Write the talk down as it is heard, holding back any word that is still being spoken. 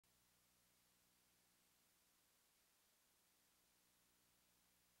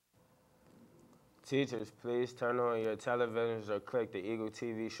Teachers, please turn on your televisions or click the Eagle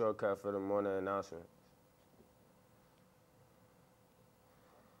TV shortcut for the morning announcement.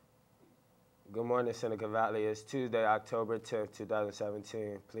 Good morning, Seneca Valley. It's Tuesday, October 10th,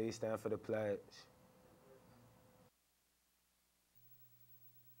 2017. Please stand for the pledge.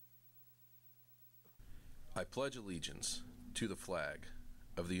 I pledge allegiance to the flag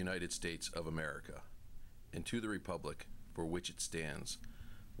of the United States of America and to the republic for which it stands,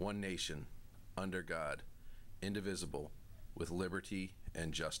 one nation, under God, indivisible, with liberty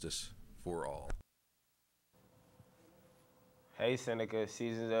and justice for all. Hey Seneca,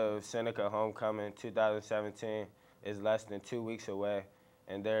 Seasons of Seneca Homecoming 2017 is less than 2 weeks away,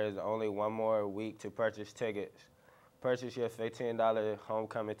 and there is only one more week to purchase tickets. Purchase your $15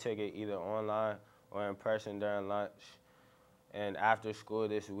 homecoming ticket either online or in person during lunch and after school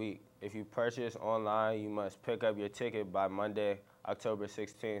this week. If you purchase online, you must pick up your ticket by Monday, October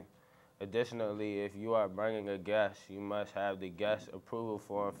 16th. Additionally, if you are bringing a guest, you must have the guest approval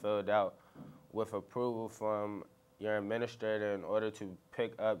form filled out with approval from your administrator in order to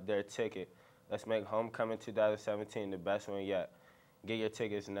pick up their ticket. Let's make Homecoming 2017 the best one yet. Get your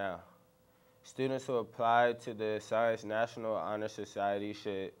tickets now. Students who apply to the Science National Honor Society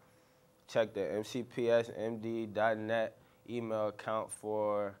should check the mcpsmd.net email account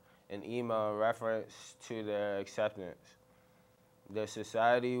for an email in reference to their acceptance. The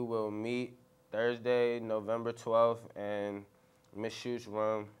society will meet Thursday, November 12th in Ms. Schutz's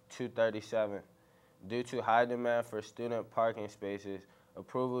room 237. Due to high demand for student parking spaces,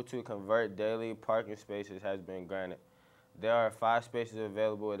 approval to convert daily parking spaces has been granted. There are 5 spaces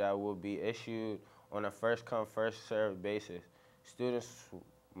available that will be issued on a first-come, first-served basis. Students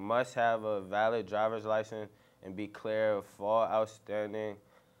must have a valid driver's license and be clear of all outstanding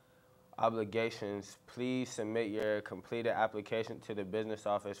obligations. Please submit your completed application to the business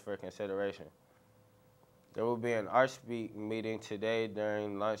office for consideration. There will be an Art Speak meeting today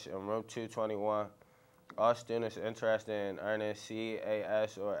during lunch in room 221. All students interested in earning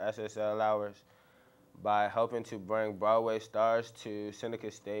CAS or SSL hours by helping to bring Broadway stars to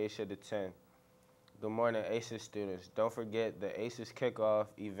Seneca Stage should attend. Good morning, ACES students. Don't forget the ACES kickoff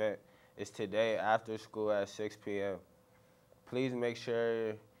event is today after school at 6 p.m. Please make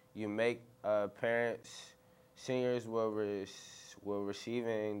sure you make parents. Seniors will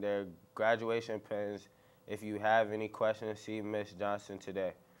receiving their graduation pins. If you have any questions, see Ms. Johnson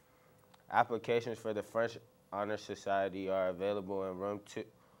today. Applications for the French Honor Society are available in room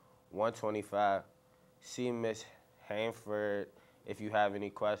 125. See Ms. Hanford if you have any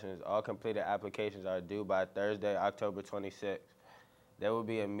questions. All completed applications are due by Thursday, October 26th. There will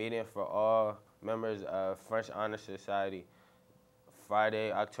be a meeting for all members of French Honor Society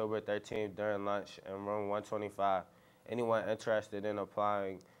Friday, October 13th during lunch in room 125. Anyone interested in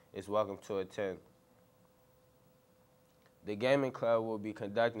applying is welcome to attend. The Gaming Club will be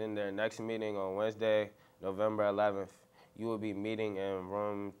conducting their next meeting on Wednesday, November 11th. You will be meeting in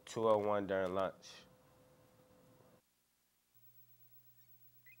room 201 during lunch.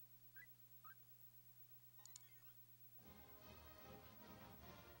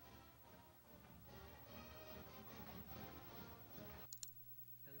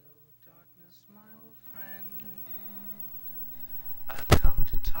 Hello, darkness, my old friend. I've come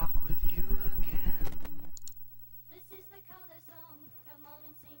to talk with you again. This is the color song, come on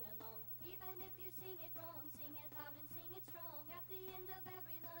and sing along. Even if you sing it wrong, sing it loud and sing it strong. At the end of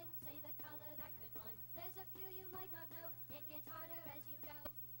every line, say the color that could rhyme. There's a few you might not know, it gets harder as you go.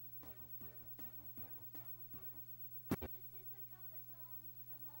 This is the color song,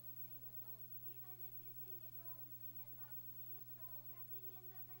 come on and sing along. Even if you sing it wrong, sing it loud and sing it strong. At the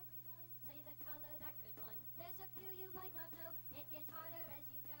end of every line, say the color that could rhyme. There's a few you might not know, it gets harder as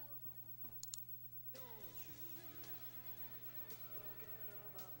you go.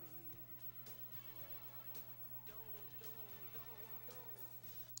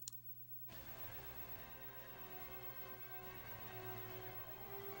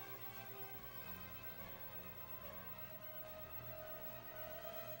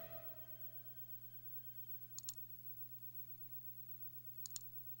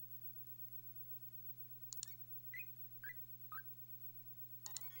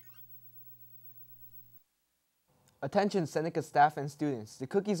 Attention Seneca staff and students, the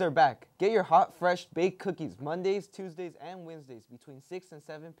cookies are back. Get your hot, fresh, baked cookies Mondays, Tuesdays, and Wednesdays between 6 and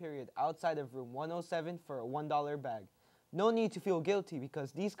 7 period outside of room 107 for a $1 bag. No need to feel guilty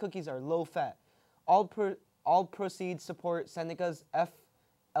because these cookies are low fat. All proceeds support Seneca's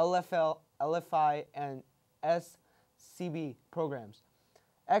LFL, LFI, and SCB programs.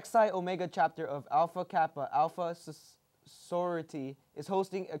 Xi Omega chapter of Alpha Kappa Alpha Sorority is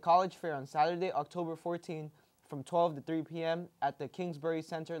hosting a college fair on Saturday, October 14 from 12 to 3 p.m. at the Kingsbury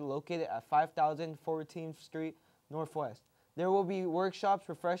Center located at 5000 14th Street Northwest. There will be workshops,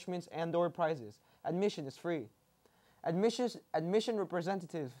 refreshments, and door prizes. Admission is free. Admission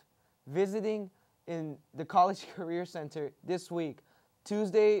representative visiting in the College Career Center this week.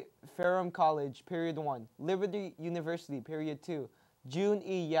 Tuesday, Ferrum College, period 1. Liberty University, period 2. June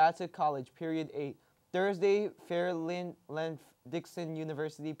E. Yatta College, period 8. Thursday, Fairleigh Dixon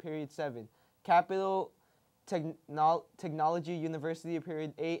University, period 7. Capital Technology University,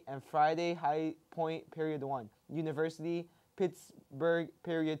 period 8. And Friday, High Point, period 1. University, Pittsburgh,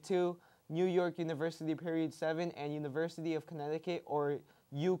 period 2. New York University, period 7. And University of Connecticut, or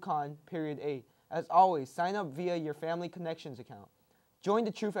UConn, period 8. As always, sign up via your Family Connections account. Join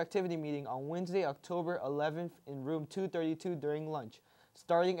the Truth Activity meeting on Wednesday, October 11th in room 232 during lunch,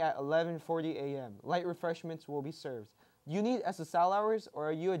 starting at 11:40 a.m. Light refreshments will be served. Do you need SSL hours, or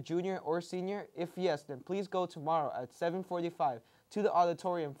are you a junior or senior? If yes, then please go tomorrow at 7:45 to the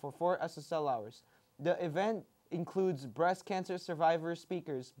auditorium for 4 SSL hours. The event includes breast cancer survivor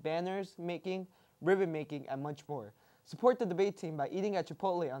speakers, banners making, ribbon making, and much more. Support the debate team by eating at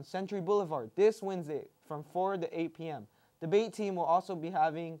Chipotle on Century Boulevard this Wednesday from 4 to 8 p.m. Debate team will also be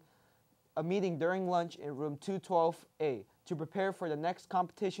having a meeting during lunch in room 212A to prepare for the next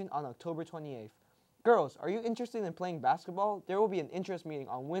competition on October 28th. Girls, are you interested in playing basketball? There will be an interest meeting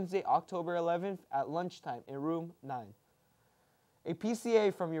on Wednesday, October 11th at lunchtime in room 9. A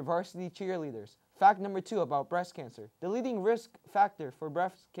PCA from your varsity cheerleaders. Fact number 2 about breast cancer. The leading risk factor for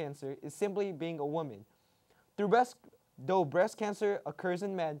breast cancer is simply being a woman. Though breast cancer occurs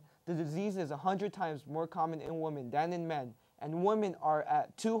in men, the disease is 100 times more common in women than in men, and women are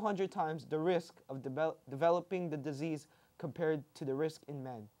at 200 times the risk of developing the disease compared to the risk in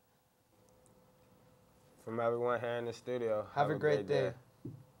men. From everyone here in the studio, Have a great day.